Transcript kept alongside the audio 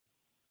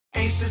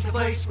Ace is the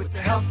place with the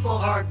helpful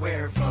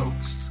hardware,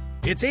 folks.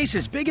 It's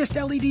Ace's biggest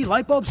LED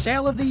light bulb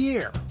sale of the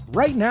year.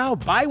 Right now,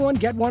 buy one,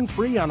 get one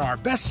free on our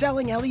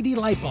best-selling LED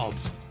light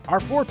bulbs. Our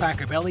 4-pack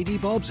of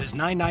LED bulbs is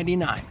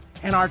 $9.99,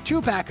 and our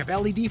 2-pack of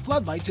LED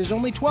floodlights is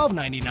only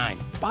 $12.99.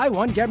 Buy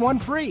one, get one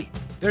free.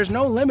 There's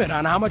no limit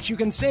on how much you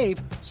can save,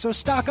 so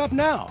stock up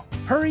now.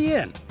 Hurry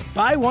in.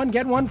 Buy one,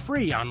 get one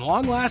free on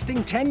long-lasting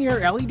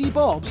 10-year LED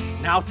bulbs,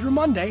 now through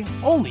Monday,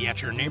 only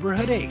at your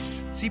neighborhood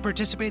Ace. See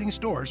participating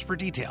stores for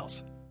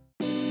details.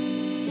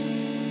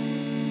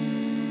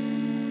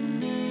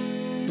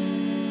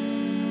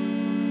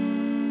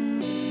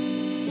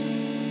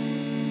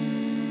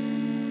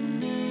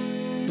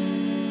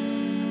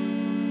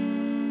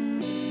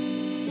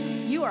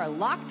 You are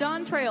Locked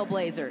On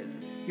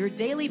Trailblazers, your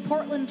daily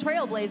Portland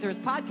Trailblazers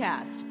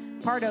podcast,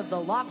 part of the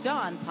Locked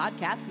On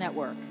Podcast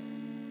Network.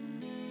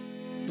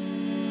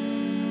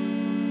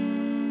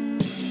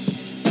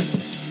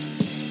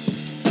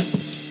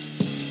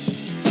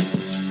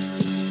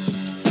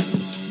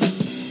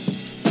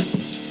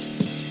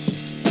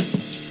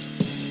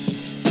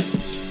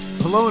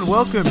 Hello and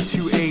welcome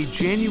to a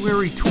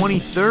January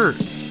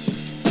 23rd,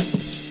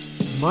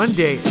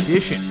 Monday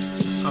edition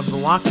of the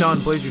Locked On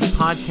Blazers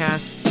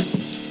podcast.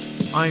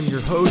 I'm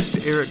your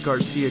host, Eric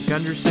Garcia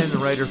Gunderson, a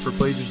writer for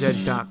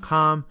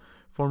BlazersEdge.com,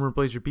 former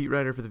Blazer beat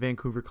writer for the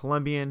Vancouver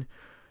Columbian.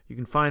 You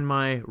can find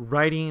my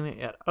writing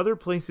at other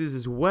places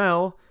as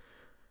well.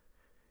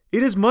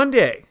 It is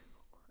Monday,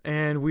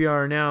 and we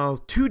are now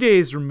 2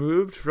 days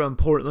removed from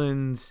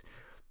Portland's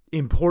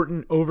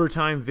important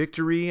overtime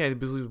victory. I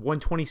believe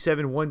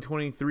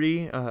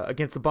 127-123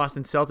 against the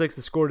Boston Celtics.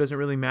 The score doesn't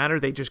really matter.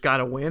 They just got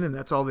to win, and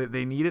that's all that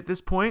they need at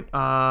this point.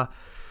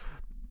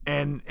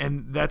 And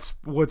that's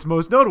what's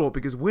most notable,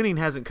 because winning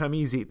hasn't come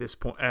easy at this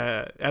point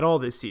at all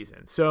this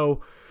season. So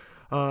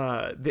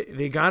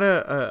they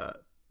got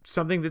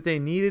something that they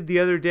needed the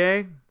other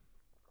day.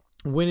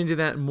 Went into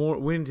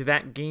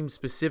that game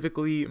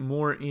specifically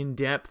more in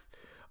depth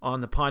on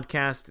the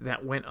podcast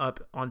that went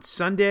up on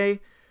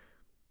Sunday.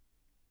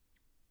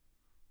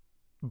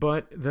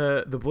 But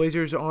the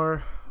Blazers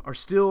are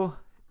still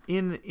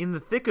in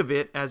the thick of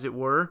it, as it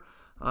were.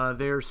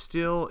 They're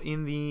still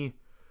in the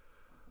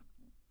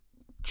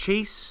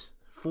chase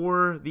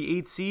for the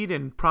 8th seed,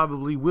 and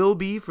probably will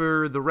be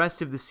for the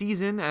rest of the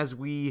season, as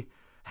we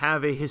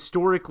have a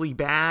historically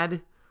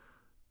bad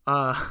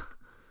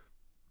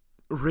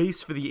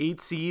race for the 8th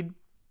seed.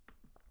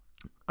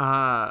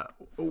 One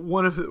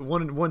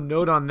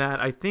note on that,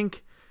 I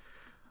think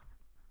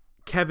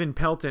Kevin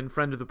Pelton,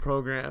 friend of the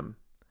program,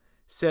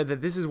 said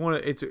that this is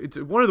it's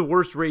one of the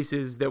worst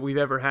races that we've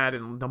ever had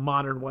in the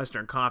modern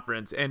Western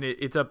Conference, and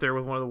it's up there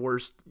with one of the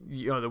worst,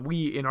 that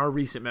we in our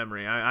recent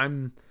memory.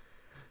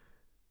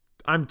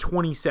 I'm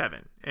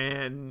 27,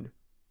 and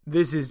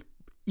this is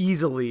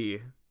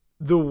easily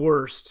the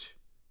worst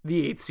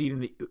the 8th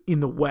seed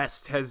in the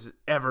West has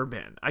ever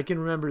been. I can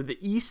remember the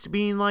East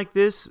being like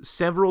this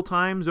several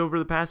times over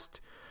the past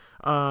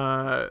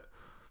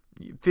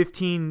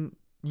 15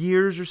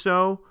 years or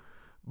so,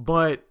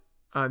 but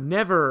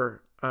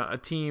never a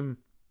team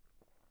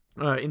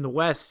in the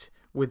West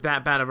with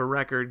that bad of a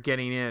record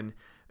getting in.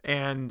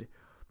 And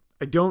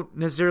I don't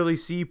necessarily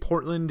see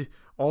Portland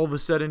all of a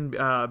sudden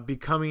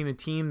becoming a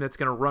team that's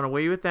going to run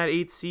away with that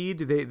 8th seed.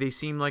 They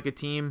seem like a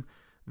team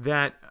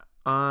that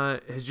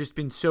has just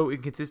been so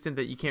inconsistent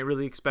that you can't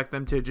really expect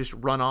them to just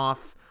run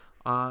off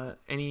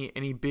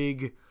any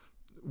big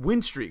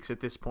win streaks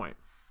at this point.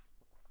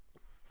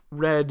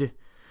 Read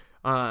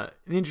an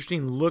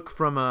interesting look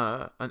from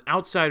an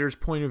outsider's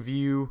point of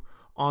view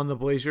on the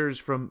Blazers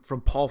from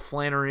Paul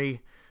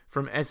Flannery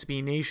from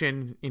SB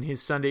Nation in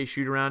his Sunday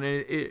shoot-around,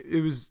 and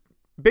it was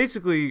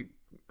basically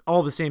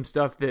all the same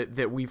stuff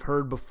that we've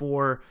heard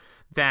before,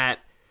 that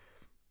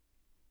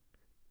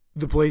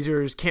the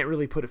Blazers can't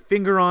really put a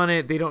finger on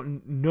it. They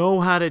don't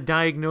know how to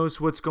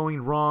diagnose what's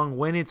going wrong,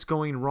 when it's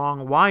going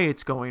wrong, why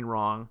it's going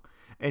wrong.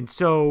 And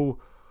so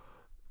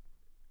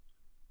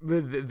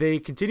they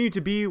continue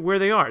to be where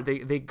they are.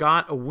 They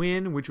got a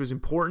win, which was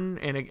important,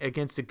 and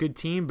against a good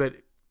team, but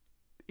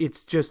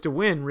it's just a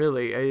win,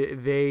 really.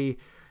 They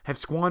have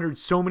squandered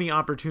so many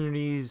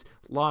opportunities,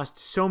 lost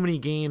so many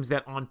games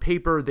that on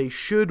paper they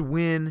should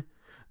win,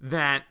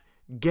 that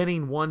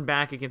getting one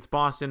back against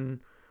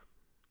Boston,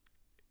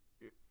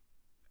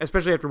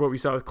 especially after what we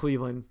saw with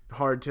Cleveland,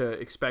 hard to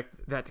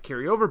expect that to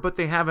carry over. But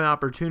they have an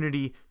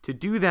opportunity to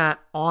do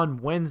that on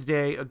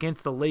Wednesday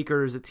against the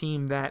Lakers, a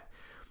team that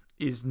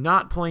is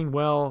not playing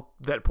well,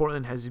 that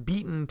Portland has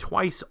beaten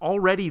twice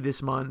already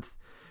this month.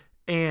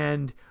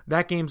 And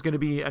that game's going to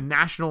be a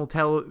national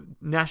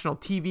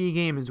TV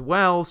game as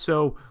well.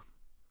 So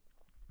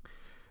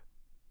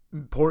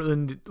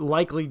Portland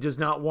likely does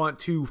not want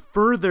to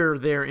further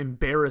their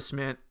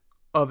embarrassment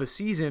of a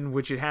season,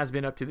 which it has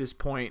been up to this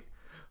point,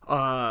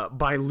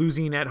 by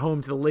losing at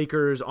home to the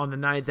Lakers on the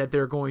night that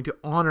they're going to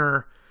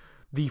honor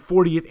the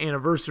 40th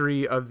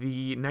anniversary of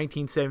the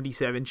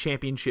 1977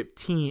 championship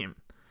team,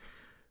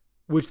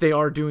 which they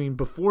are doing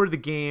before the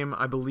game,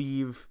 I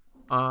believe.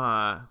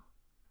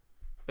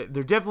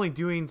 They're definitely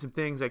doing some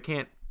things. I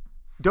can't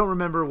don't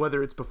remember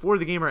whether it's before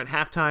the game or at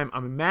halftime.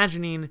 I'm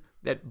imagining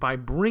that by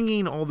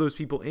bringing all those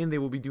people in, they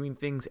will be doing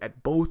things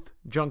at both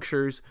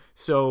junctures.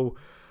 So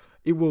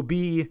it will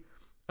be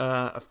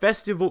a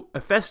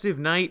festive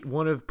night,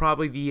 one of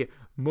probably the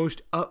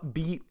most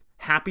upbeat,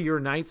 happier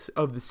nights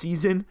of the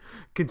season,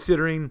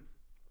 considering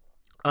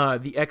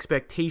the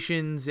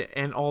expectations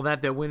and all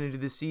that went into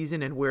the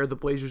season and where the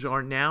Blazers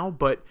are now.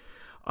 But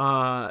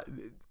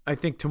I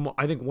think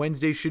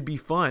Wednesday should be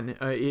fun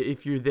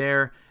if you're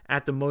there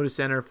at the Moda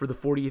Center for the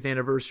 40th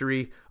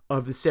anniversary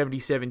of the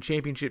 77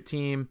 championship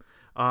team,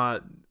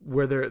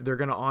 where they're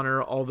going to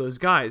honor all those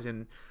guys,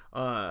 and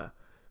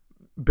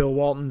Bill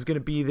Walton's going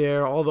to be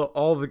there. All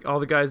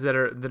the guys that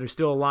are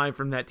still alive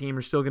from that team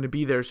are still going to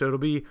be there. So it'll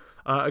be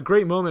a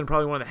great moment,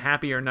 probably one of the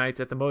happier nights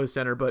at the Moda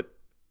Center. But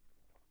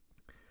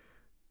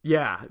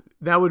yeah,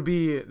 that would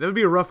be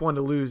a rough one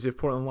to lose if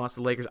Portland lost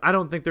the Lakers. I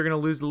don't think they're going to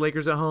lose the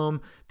Lakers at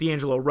home.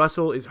 D'Angelo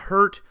Russell is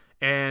hurt,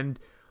 and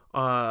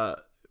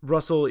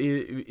Russell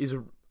is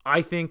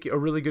I think a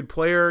really good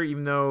player,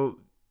 even though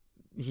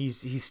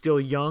he's still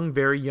young,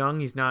 very young.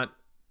 He's not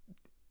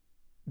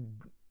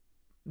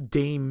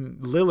Dame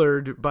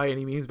Lillard by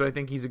any means, but I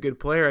think he's a good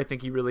player. I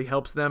think he really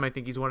helps them. I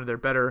think he's one of their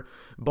better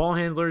ball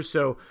handlers.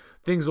 So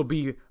things will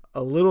be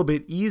a little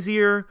bit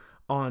easier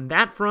on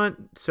that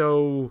front.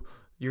 So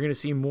you're going to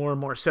see more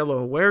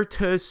Marcelo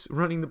Huertas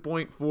running the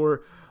point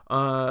for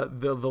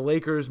the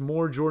Lakers,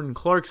 more Jordan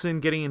Clarkson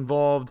getting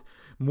involved,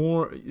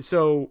 more.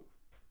 So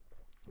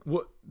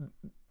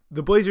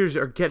the Blazers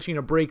are catching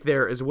a break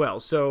there as well.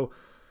 So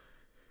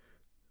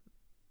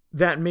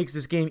that makes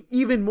this game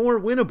even more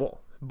winnable,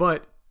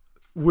 but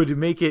would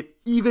make it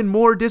even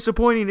more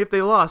disappointing if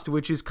they lost,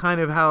 which is kind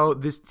of how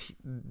this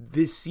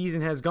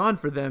season has gone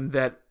for them,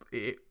 that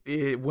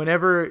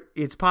whenever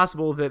it's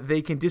possible that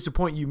they can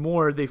disappoint you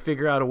more, they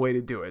figure out a way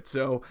to do it.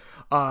 So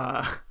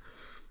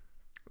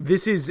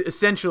this is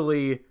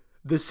essentially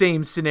the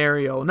same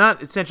scenario.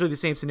 Not essentially the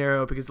same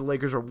scenario because the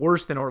Lakers are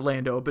worse than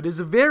Orlando, but is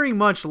very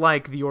much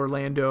like the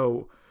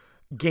Orlando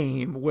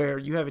game where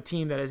you have a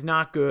team that is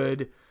not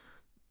good,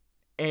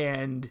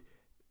 and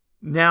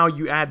now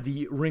you add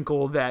the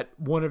wrinkle that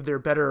one of their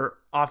better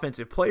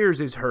offensive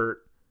players is hurt.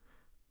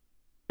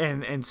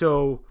 And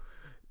so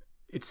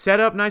it's set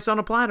up nice on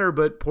a platter,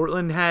 but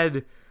Portland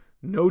had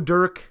no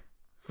Dirk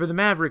for the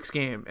Mavericks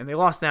game, and they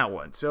lost that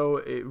one.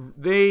 So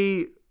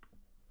they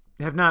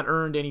have not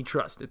earned any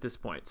trust at this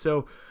point.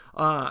 So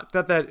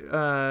thought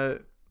that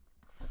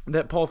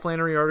Paul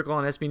Flannery article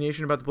on SB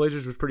Nation about the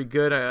Blazers was pretty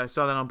good. I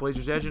saw that on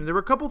Blazers Edge, and there were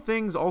a couple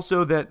things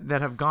also that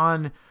have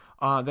gone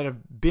that have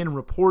been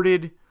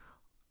reported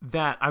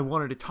that I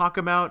wanted to talk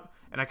about,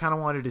 and I kind of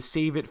wanted to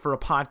save it for a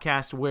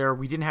podcast where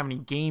we didn't have any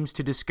games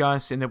to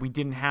discuss and that we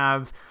didn't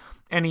have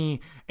any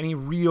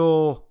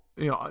real,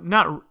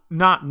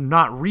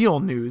 not real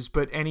news,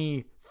 but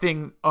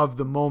anything of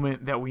the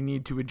moment that we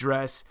need to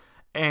address.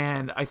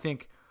 And I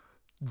think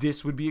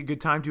this would be a good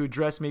time to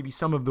address maybe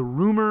some of the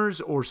rumors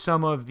or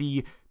some of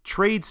the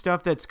trade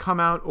stuff that's come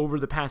out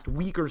over the past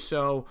week or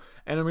so.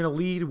 And I'm going to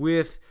lead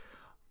with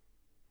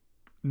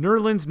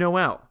Nerlens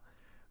Noel.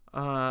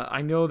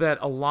 I know that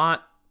a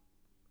lot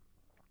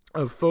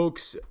of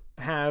folks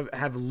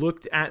have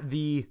looked at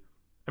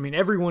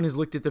everyone has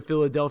looked at the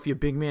Philadelphia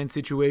big man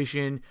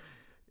situation.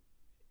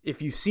 If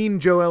you've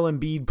seen Joel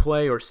Embiid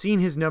play or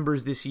seen his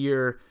numbers this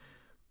year,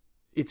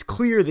 it's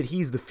clear that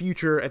he's the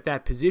future at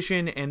that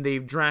position, and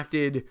they've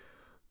drafted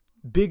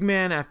big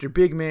man after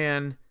big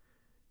man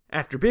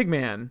after big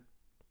man,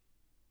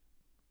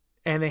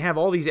 and they have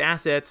all these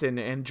assets, and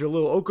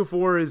Jahlil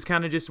Okafor is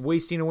kind of just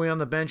wasting away on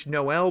the bench.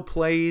 Noel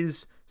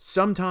plays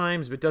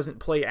sometimes, but doesn't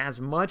play as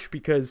much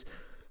because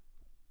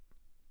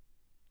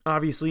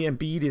obviously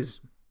Embiid is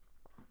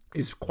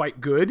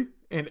quite good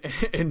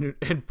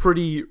and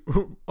pretty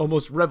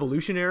almost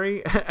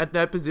revolutionary at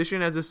that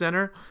position as a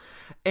center.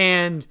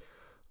 And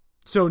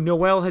so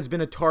Noel has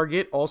been a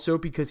target also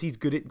because he's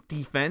good at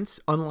defense,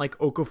 unlike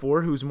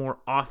Okafor, who's more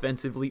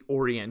offensively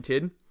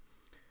oriented.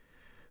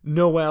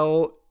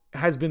 Noel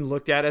has been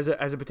looked at as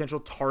a potential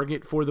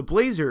target for the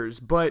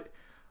Blazers, but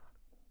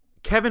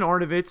Kevin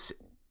Arnovitz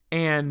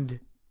and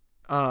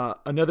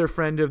another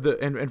friend of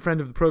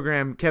the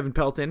program, Kevin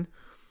Pelton,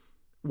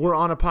 were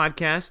on a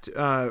podcast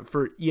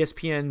for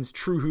ESPN's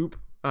True Hoop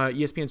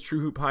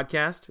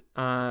podcast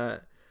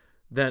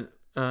that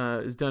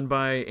is done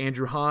by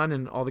Andrew Hahn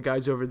and all the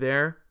guys over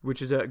there,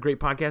 which is a great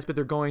podcast. But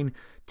they're going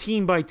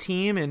team by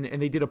team, and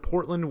they did a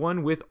Portland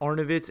one with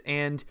Arnovitz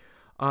and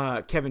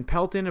Kevin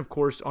Pelton. Of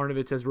course,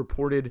 Arnovitz has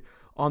reported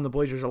on the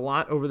Blazers a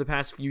lot over the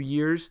past few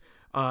years,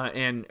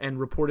 and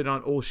reported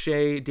on Neil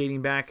Olshey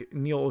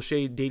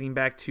dating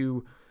back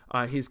to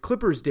his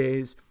Clippers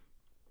days.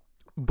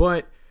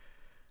 But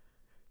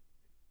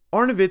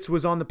Arnovitz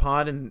was on the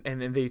pod,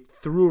 and they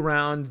threw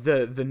around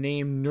the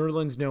name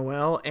Nerlens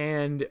Noel,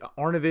 and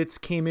Arnovitz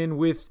came in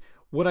with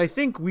what I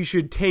think we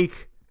should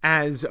take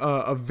as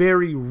a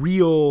very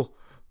real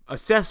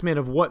assessment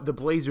of what the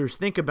Blazers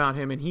think about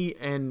him. And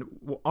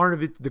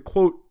Arnovitz, the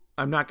quote,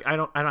 I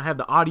don't have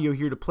the audio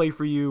here to play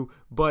for you,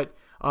 but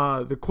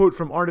the quote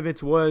from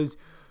Arnovitz was,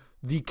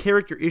 The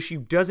character issue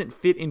doesn't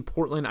fit in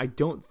Portland. I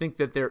don't think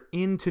that they're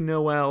into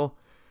Noel.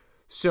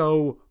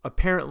 So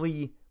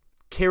apparently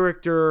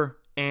character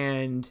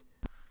and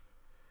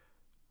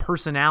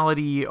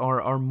personality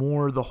are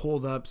more the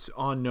holdups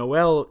on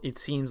Noel, it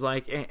seems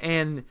like.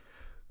 And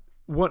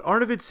what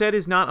Arnovitz said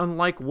is not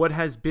unlike what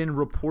has been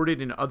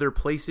reported in other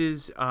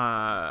places.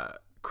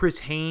 Chris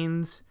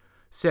Haynes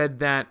said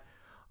that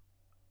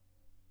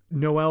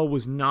Noel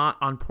was not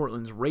on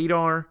Portland's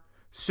radar.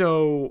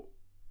 So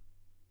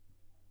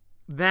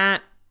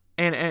that,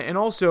 and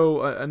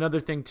also another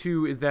thing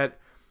too, is that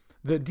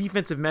the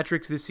defensive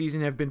metrics this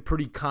season have been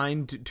pretty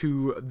kind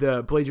to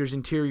the Blazers'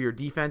 interior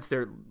defense.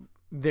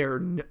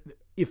 Their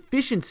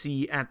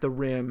efficiency at the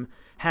rim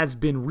has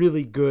been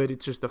really good.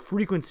 It's just the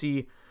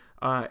frequency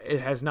it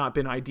has not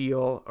been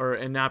ideal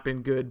and not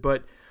been good.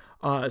 But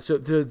so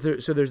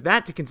there's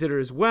that to consider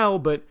as well.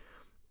 But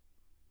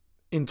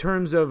in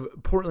terms of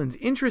Portland's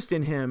interest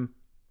in him,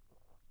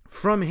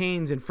 from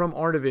Haynes and from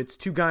Arnovitz,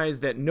 two guys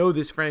that know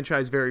this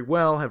franchise very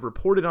well, have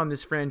reported on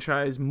this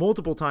franchise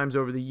multiple times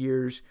over the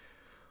years,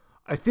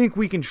 I think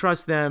we can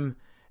trust them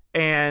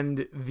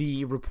and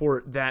the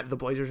report that the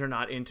Blazers are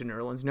not into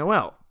Nerlens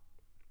Noel.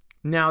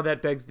 Now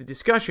that begs the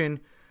discussion,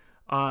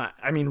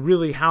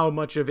 really how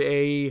much of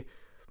a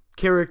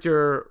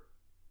character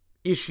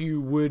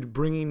issue would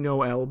bringing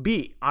Noel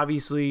be?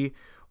 Obviously,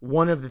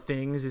 one of the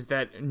things is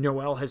that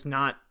Noel has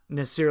not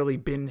necessarily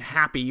been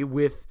happy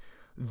with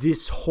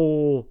this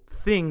whole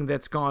thing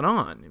that's gone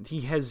on.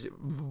 He has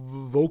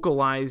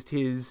vocalized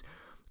his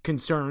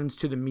concerns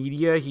to the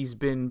media. He's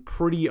been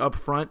pretty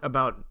upfront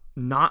about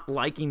not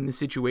liking the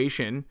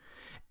situation.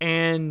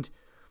 And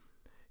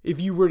if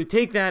you were to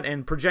take that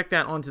and project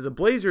that onto the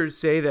Blazers,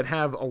 say, that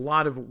have a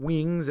lot of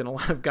wings and a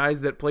lot of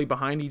guys that play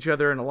behind each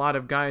other and a lot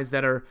of guys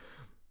that are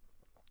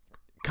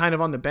kind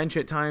of on the bench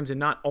at times and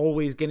not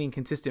always getting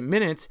consistent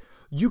minutes,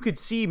 you could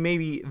see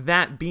maybe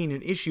that being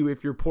an issue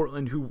if you're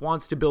Portland, who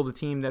wants to build a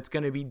team that's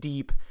going to be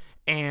deep.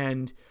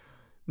 And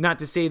not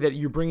to say that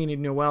you're bringing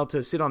in Noel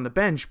to sit on the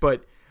bench,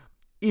 but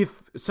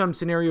if some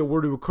scenario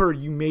were to occur,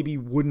 you maybe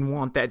wouldn't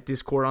want that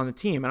discord on the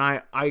team.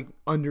 And I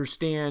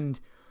understand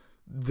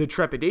the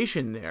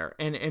trepidation there.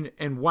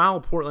 And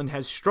while Portland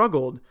has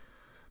struggled,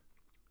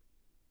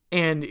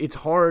 and it's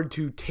hard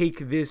to take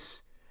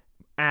this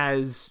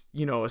as,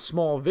 a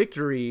small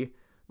victory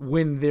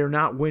when they're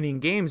not winning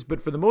games,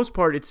 but for the most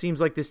part, it seems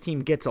like this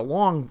team gets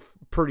along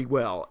pretty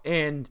well,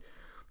 and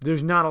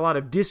there's not a lot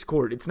of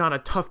discord. It's not a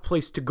tough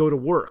place to go to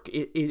work.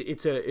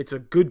 It's a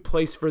good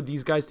place for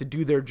these guys to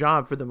do their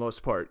job for the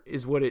most part,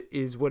 is what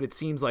it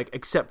seems like,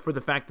 except for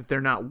the fact that they're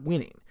not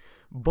winning.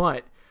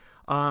 But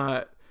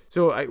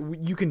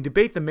you can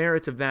debate the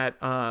merits of that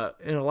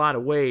in a lot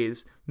of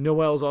ways.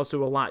 Noel's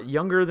also a lot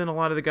younger than a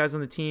lot of the guys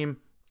on the team.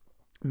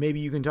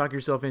 Maybe you can talk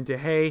yourself into,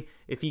 hey,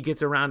 if he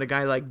gets around a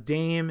guy like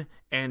Dame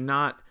and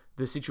not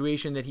the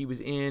situation that he was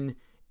in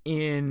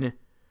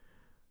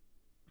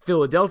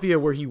Philadelphia,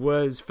 where he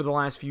was for the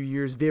last few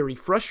years very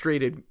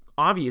frustrated,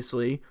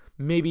 obviously,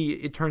 maybe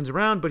it turns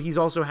around. But he's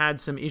also had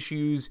some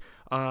issues,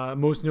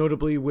 most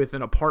notably with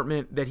an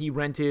apartment that he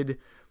rented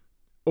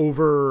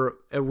over,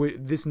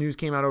 this news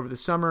came out over the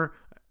summer,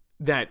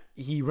 that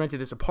he rented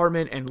this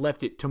apartment and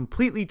left it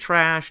completely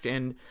trashed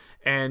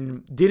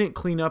and didn't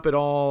clean up at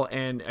all.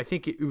 And I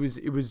think it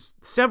was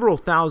several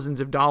thousands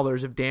of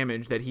dollars of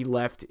damage that he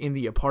left in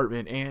the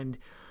apartment. And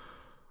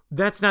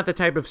that's not the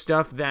type of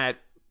stuff that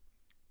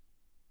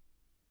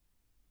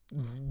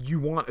you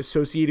want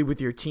associated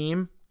with your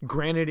team.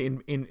 Granted,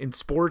 in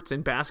sports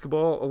and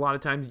basketball, a lot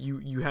of times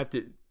you have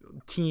to,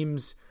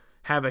 teams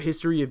have a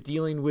history of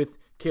dealing with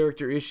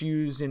character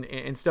issues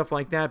and stuff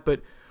like that.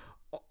 But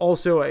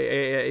also,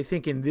 I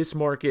think in this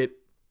market,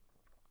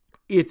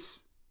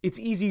 it's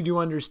easy to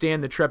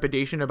understand the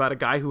trepidation about a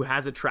guy who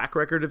has a track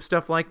record of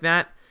stuff like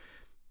that.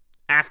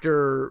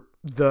 After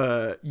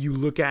you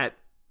look at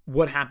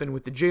what happened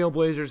with the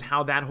Jailblazers,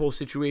 how that whole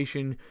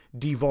situation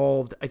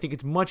devolved, I think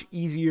it's much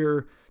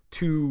easier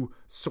to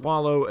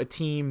swallow a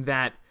team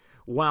that,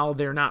 while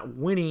they're not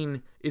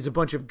winning, is a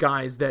bunch of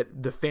guys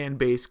that the fan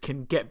base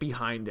can get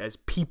behind as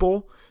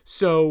people.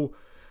 So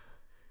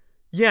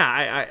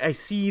yeah, I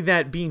see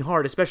that being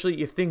hard,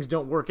 especially if things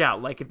don't work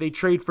out. Like if they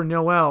trade for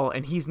Noel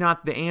and he's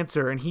not the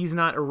answer and he's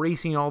not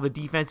erasing all the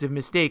defensive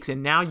mistakes,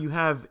 and now you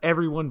have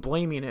everyone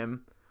blaming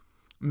him,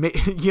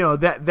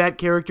 that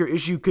character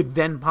issue could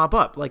then pop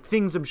up. Like,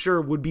 things I'm sure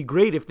would be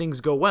great if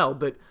things go well,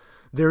 but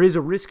there is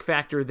a risk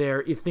factor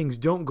there. If things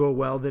don't go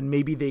well, then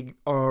maybe they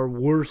are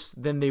worse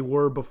than they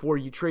were before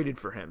you traded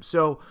for him.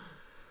 So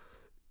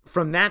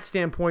from that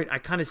standpoint, I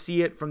kind of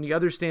see it. From the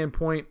other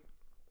standpoint,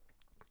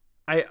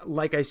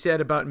 like I said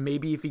about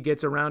maybe if he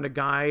gets around a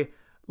guy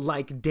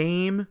like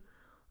Dame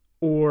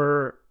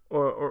or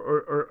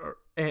the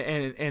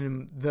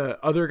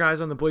other guys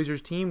on the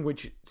Blazers team,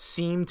 which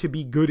seem to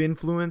be good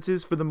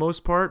influences for the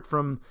most part,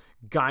 from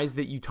guys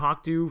that you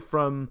talk to,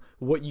 from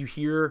what you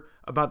hear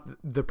about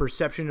the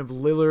perception of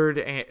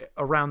Lillard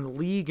around the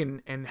league,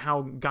 and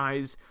how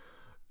guys,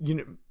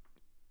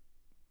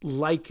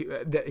 like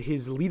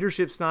his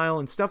leadership style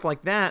and stuff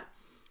like that.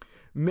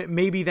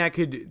 maybe that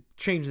could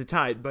change the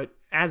tide. But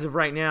as of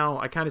right now,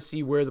 I kind of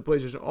see where the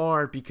Blazers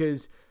are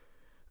because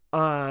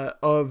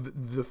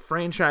of the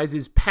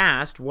franchise's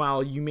past.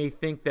 While you may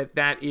think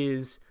that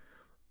is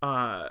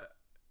kind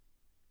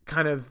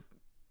of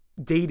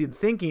dated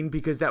thinking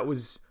because that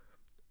was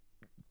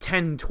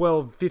 10,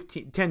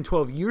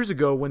 12 years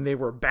ago when they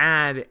were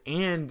bad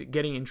and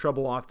getting in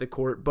trouble off the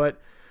court. But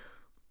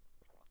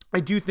I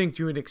do think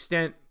to an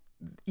extent,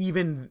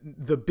 even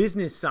the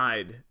business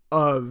side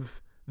of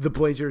the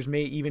Blazers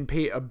may even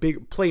play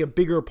a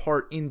bigger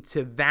part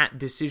into that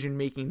decision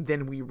making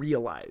than we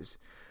realize,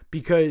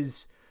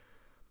 because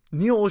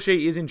Neil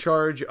Olshey is in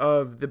charge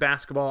of the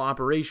basketball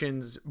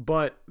operations,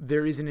 but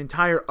there is an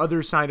entire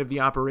other side of the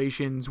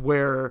operations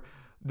where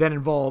that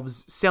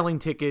involves selling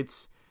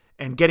tickets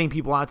and getting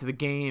people out to the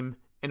game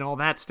and all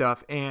that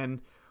stuff.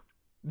 And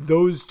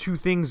those two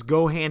things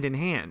go hand in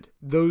hand.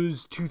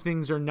 Those two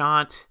things are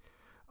not,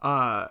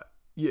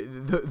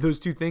 those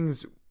two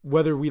things,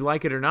 whether we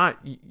like it or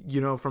not,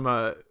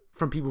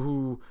 from people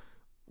who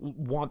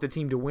want the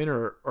team to win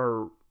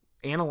or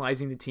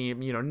analyzing the team,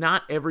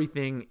 not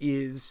everything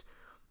is,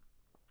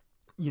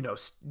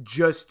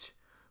 just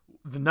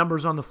the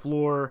numbers on the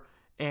floor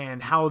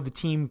and how the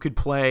team could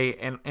play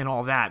and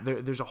all that.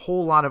 There's a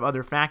whole lot of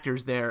other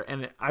factors there,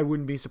 and I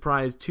wouldn't be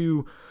surprised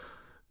too.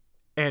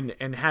 And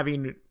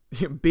having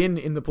been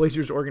in the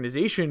Blazers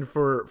organization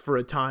for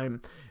a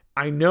time,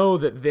 I know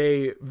that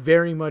they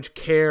very much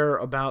care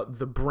about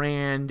the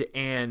brand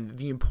and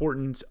the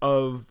importance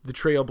of the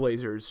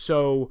Trailblazers.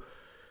 So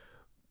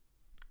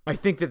I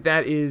think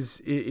that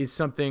is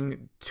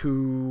something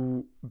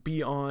to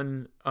be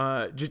on.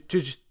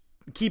 Just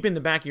keep in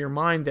the back of your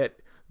mind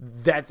that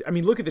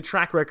look at the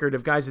track record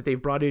of guys that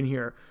they've brought in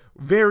here.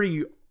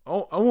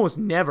 Almost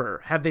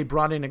never have they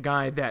brought in a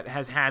guy that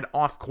has had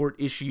off-court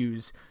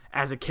issues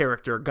as a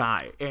character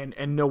guy, and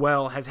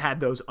Noel has had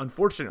those,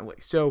 unfortunately.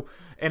 So,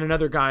 and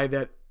another guy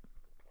that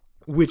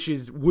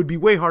would be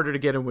way harder to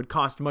get and would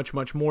cost much,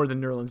 much more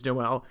than Nerlens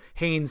Noel.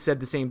 Haynes said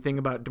the same thing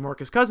about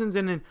DeMarcus Cousins,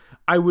 and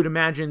I would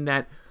imagine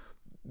that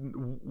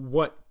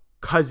what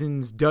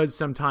Cousins does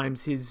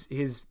sometimes,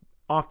 his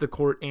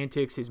off-the-court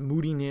antics, his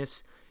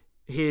moodiness,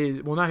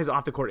 not his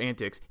off-the-court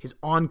antics, his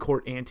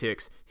on-court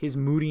antics, his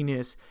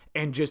moodiness,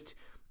 and just,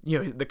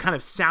 the kind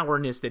of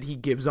sourness that he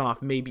gives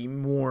off may be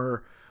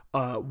more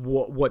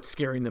what's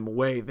scaring them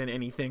away than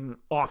anything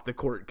off the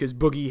court, because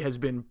Boogie has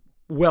been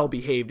well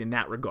behaved in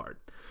that regard.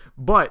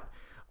 But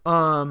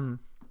I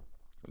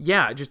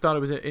just thought it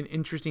was an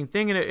interesting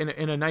thing and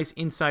a nice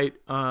insight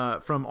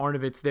from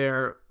Arnovitz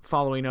there,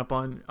 following up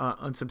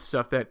on some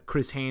stuff that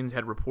Chris Haynes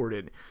had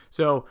reported.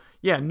 So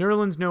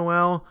Nerlens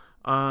Noel,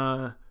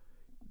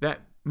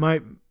 that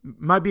might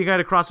be a guy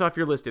to cross off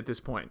your list at this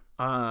point.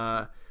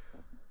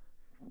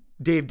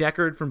 Dave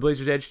Deckard from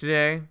Blazers Edge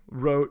today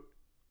wrote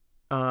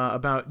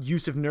about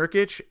Jusuf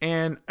Nurkic,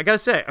 and I gotta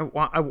say,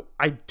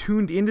 I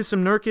tuned into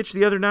some Nurkic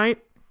the other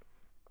night.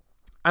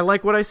 I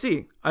like what I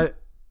see.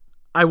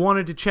 I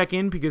wanted to check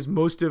in because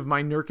most of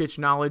my Nurkic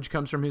knowledge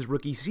comes from his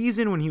rookie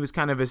season when he was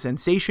kind of a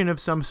sensation of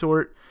some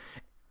sort,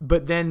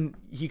 but then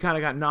he kind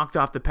of got knocked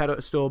off the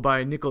pedestal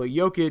by Nikola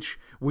Jokic,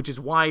 which is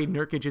why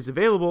Nurkic is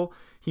available.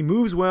 He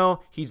moves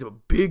well. He's a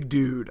big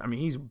dude. I mean,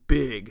 he's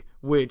big,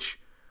 which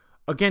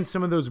against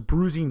some of those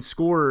bruising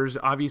scorers,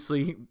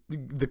 obviously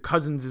the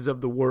Cousinses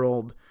of the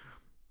world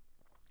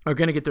are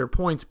going to get their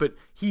points, but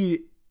he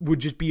would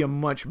just be a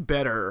much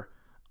better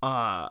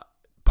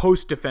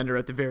post defender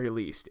at the very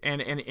least.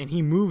 And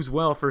he moves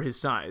well for his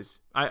size.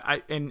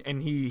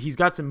 He's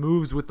got some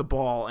moves with the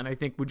ball, and I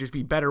think would just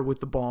be better with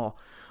the ball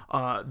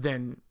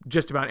than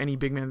just about any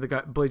big man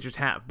the Blazers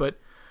have. But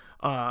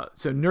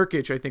so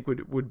Nurkic, I think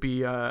would be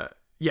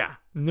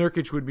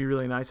Nurkic would be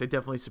really nice. I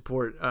definitely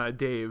support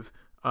Dave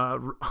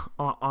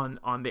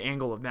on the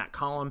angle of that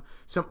column.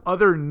 Some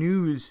other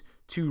news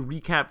to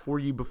recap for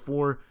you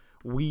before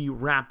we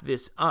wrap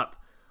this up.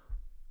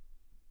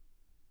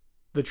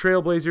 The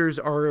Trailblazers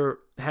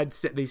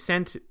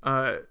sent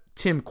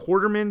Tim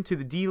Quarterman to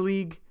the D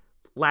League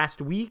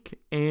last week,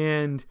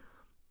 and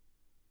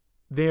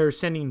they're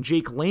sending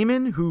Jake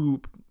Layman,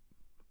 who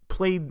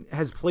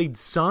has played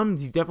some.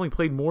 He's definitely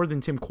played more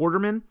than Tim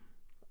Quarterman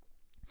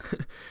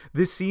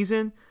this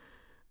season.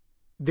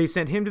 They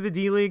sent him to the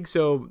D League,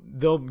 so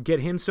they'll get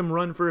him some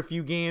run for a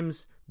few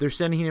games. They're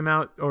sending him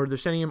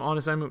on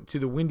assignment to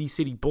the Windy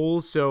City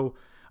Bulls, so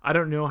I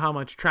don't know how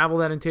much travel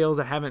that entails.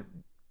 I haven't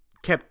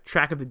kept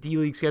track of the D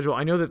League schedule.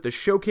 I know that the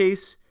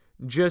showcase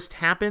just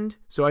happened,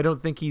 so I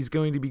don't think he's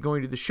going to be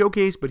going to the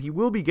showcase, but he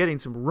will be getting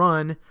some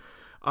run,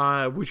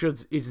 which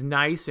is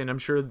nice, and I'm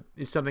sure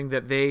is something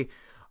that they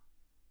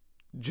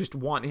just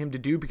want him to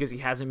do because he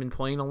hasn't been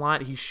playing a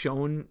lot. He's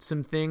shown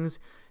some things,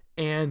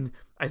 and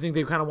I think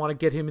they kind of want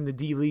to get him in the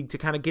D League to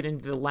kind of get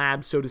into the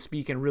lab, so to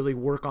speak, and really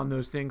work on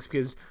those things,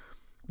 because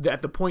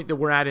at the point that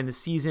we're at in the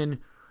season,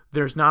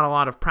 there's not a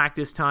lot of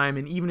practice time,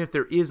 and even if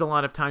there is a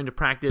lot of time to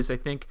practice, I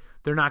think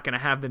they're not going to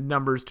have the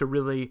numbers to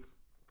really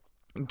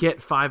get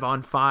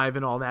 5-on-5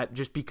 and all that,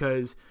 just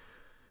because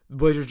The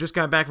Blazers just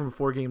got back from a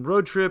 4-game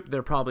road trip.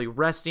 They're probably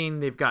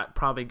resting. They've got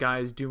probably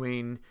guys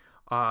doing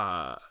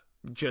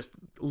just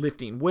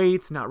lifting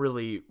weights, not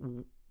really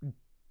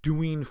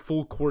doing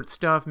full court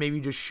stuff, maybe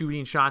just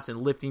shooting shots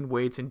and lifting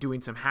weights and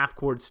doing some half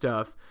court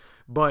stuff.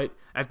 But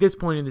at this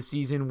point in the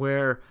season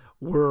where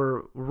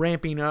we're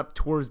ramping up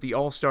towards the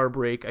All-Star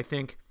break, I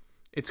think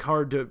it's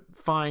hard to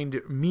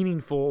find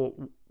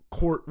meaningful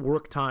court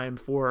work time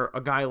for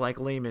a guy like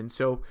Layman.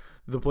 So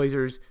the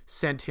Blazers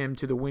sent him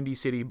to the Windy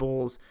City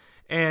Bulls.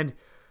 And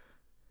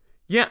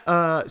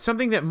yeah,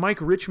 something that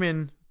Mike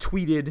Richman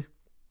tweeted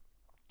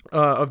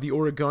of the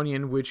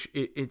Oregonian, which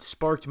it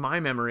sparked my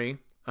memory.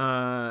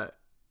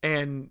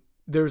 And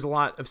there's a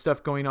lot of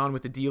stuff going on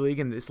with the D-League,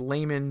 and this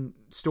Layman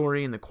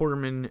story and the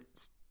Quarterman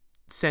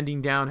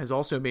sending down has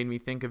also made me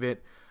think of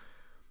it.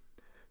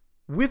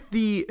 With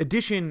the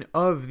addition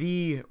of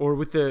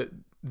with the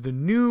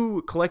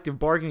new collective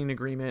bargaining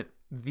agreement,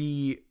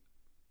 the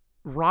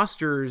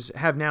rosters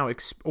have now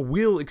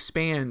will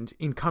expand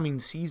in coming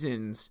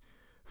seasons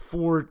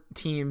for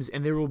teams,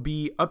 and there will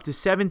be up to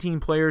 17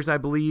 players, I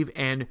believe,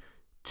 and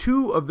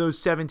 2 of those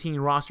 17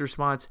 roster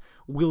spots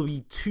will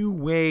be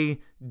two-way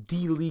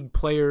D-League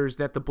players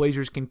that the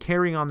Blazers can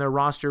carry on their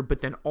roster, but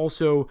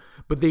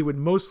they would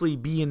mostly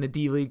be in the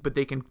D-League, but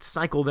they can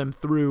cycle them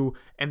through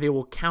and they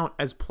will count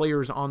as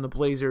players on the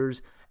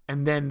Blazers,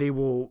 and then they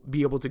will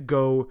be able to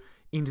go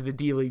into the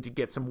D-League to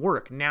get some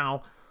work.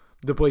 Now,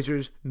 the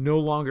Blazers no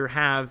longer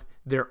have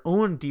their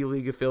own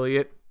D-League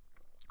affiliate.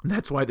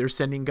 That's why they're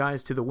sending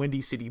guys to the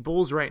Windy City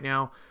Bulls right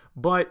now.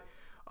 But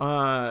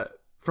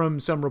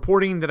from some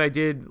reporting that I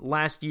did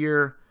last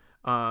year,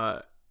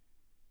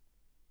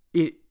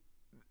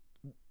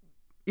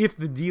 if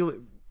the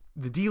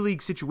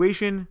D-League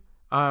situation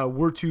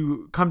were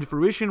to come to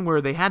fruition where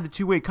they had the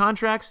two-way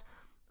contracts,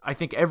 I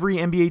think every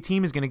NBA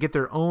team is going to get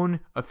their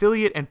own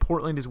affiliate, and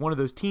Portland is one of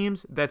those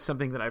teams. That's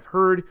something that I've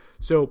heard.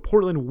 So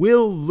Portland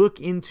will look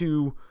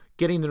into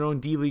getting their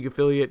own D-League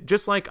affiliate,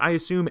 just like I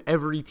assume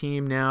every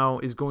team now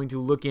is going to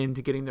look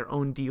into getting their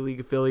own D-League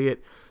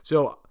affiliate.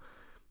 So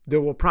there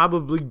will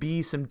probably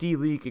be some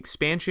D-League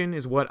expansion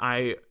is what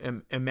I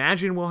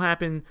imagine will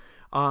happen.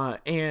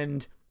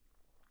 And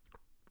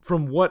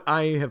from what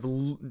I've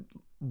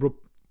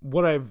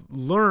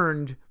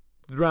learned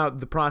throughout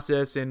the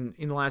process and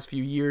in the last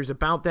few years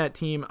about that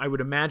team, I would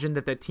imagine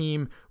that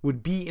team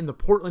would be in the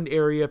Portland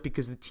area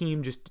because the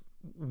team just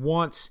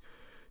wants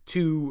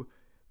to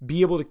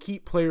be able to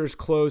keep players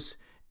close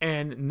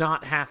and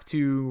not have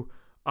to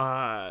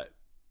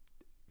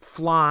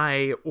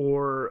fly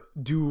or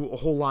do a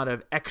whole lot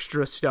of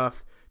extra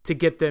stuff to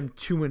get them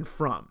to and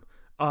from.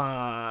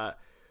 I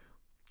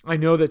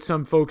know that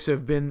some folks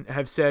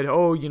have said,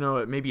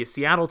 oh, maybe a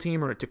Seattle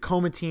team or a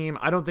Tacoma team.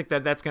 I don't think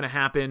that that's going to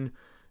happen.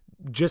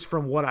 Just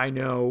from what I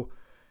know,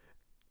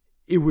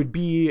 it would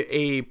be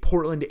a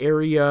Portland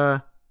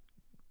area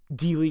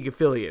D-League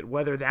affiliate,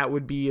 whether that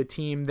would be a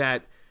team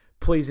that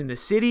plays in the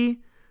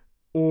city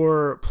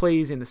or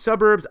plays in the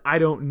suburbs. I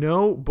don't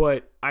know,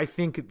 but I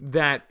think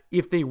that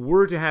if they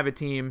were to have a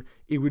team,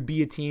 it would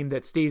be a team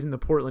that stays in the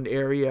Portland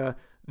area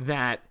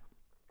that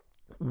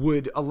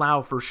would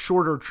allow for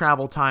shorter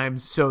travel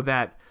times so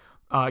that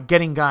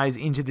getting guys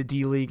into the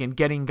D-League and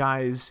getting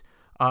guys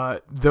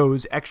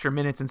those extra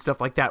minutes and stuff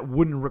like that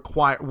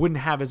wouldn't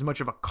have as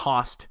much of a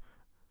cost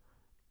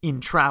in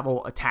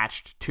travel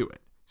attached to it.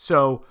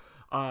 So,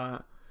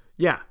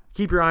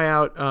 keep your eye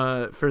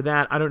out for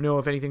that. I don't know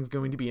if anything's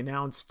going to be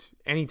announced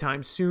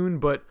anytime soon,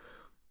 but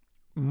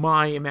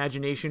my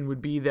imagination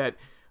would be that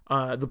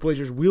the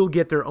Blazers will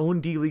get their own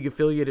D-League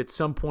affiliate at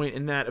some point,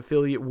 and that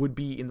affiliate would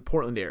be in the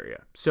Portland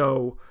area.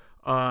 So,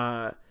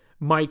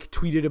 Mike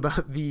tweeted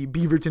about the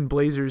Beaverton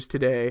Blazers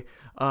today,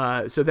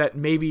 so that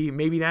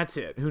maybe that's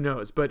it. Who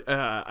knows? But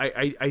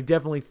I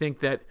definitely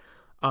think that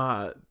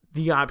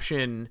the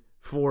option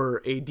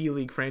for a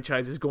D-League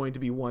franchise is going to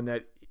be one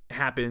that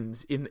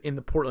happens in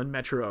the Portland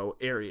metro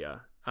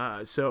area.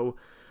 So,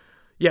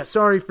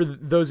 sorry for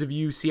those of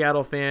you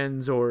Seattle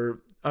fans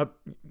or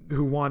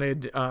who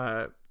wanted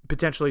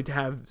potentially to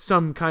have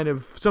some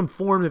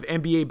form of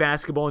NBA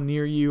basketball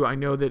near you. I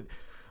know that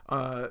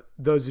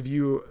those of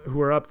you who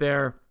are up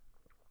there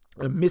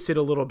miss it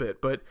a little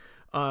bit, but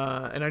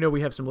and I know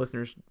we have some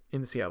listeners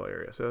in the Seattle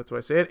area, so that's why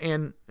I say it.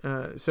 And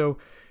so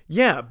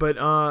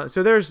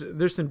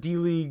there's some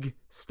D-League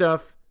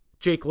stuff.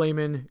 Jake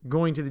Layman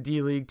going to the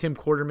D-League, Tim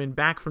Quarterman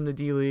back from the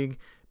D-League.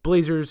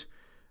 Blazers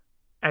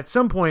at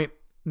some point,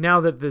 now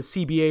that the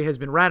CBA has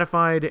been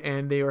ratified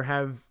and they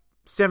have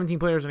 17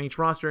 players on each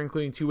roster,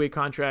 including two-way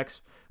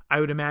contracts, I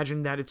would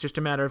imagine that it's just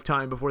a matter of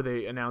time before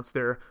they announce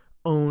their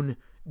own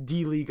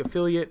D-League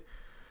affiliate.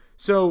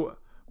 So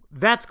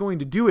that's going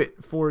to do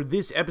it for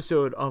this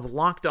episode of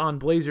Locked On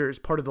Blazers,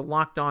 part of the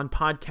Locked On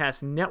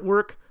Podcast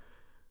Network.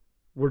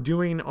 We're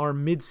doing our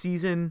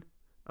mid-season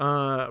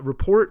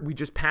report. We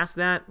just passed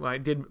that. I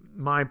did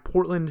my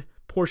Portland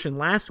portion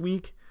last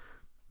week,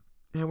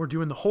 and we're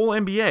doing the whole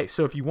NBA.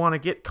 So if you want to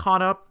get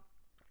caught up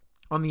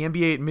on the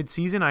NBA at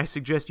mid-season, I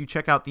suggest you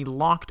check out the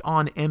Locked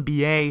On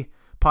NBA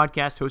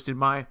podcast hosted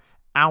by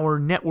our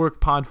network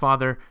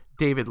podfather,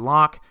 David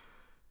Locke.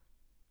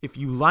 If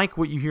you like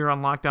what you hear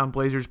on Locked On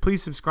Blazers,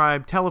 please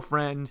subscribe, tell a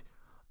friend,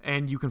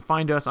 and you can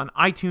find us on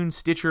iTunes,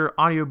 Stitcher,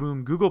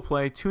 Audioboom, Google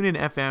Play, TuneIn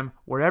FM,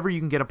 wherever you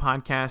can get a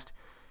podcast.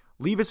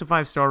 Leave us a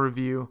 5-star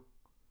review.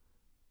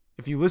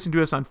 If you listen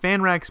to us on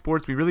FanRag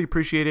Sports, we really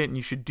appreciate it, and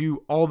you should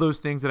do all those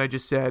things that I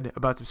just said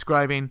about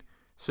subscribing.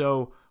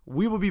 So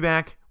we will be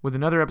back with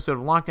another episode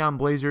of Locked On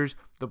Blazers.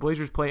 The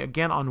Blazers play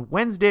again on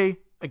Wednesday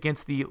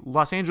against the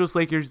Los Angeles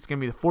Lakers. It's going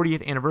to be the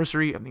 40th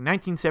anniversary of the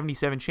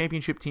 1977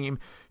 championship team.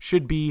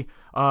 Should be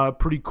a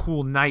pretty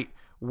cool night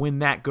when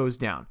that goes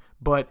down.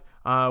 But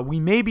we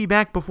may be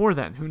back before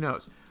then. Who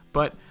knows?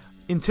 But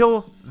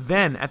until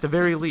then, at the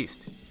very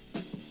least,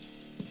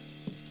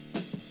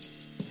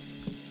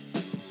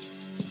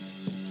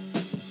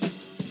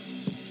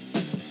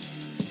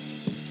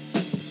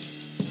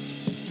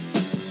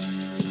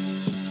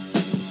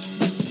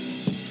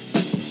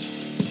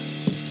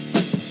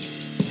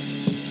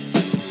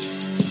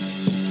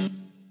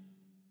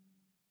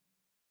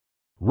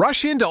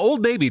 Rush into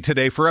Old Navy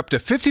today for up to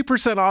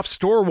 50% off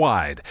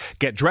store-wide.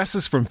 Get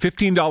dresses from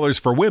 $15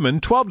 for women,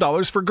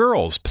 $12 for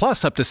girls,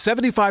 plus up to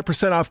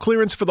 75% off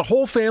clearance for the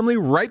whole family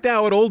right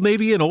now at Old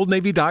Navy and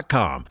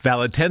OldNavy.com.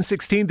 Valid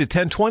 10/16 to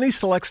 10/20,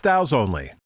 select styles only.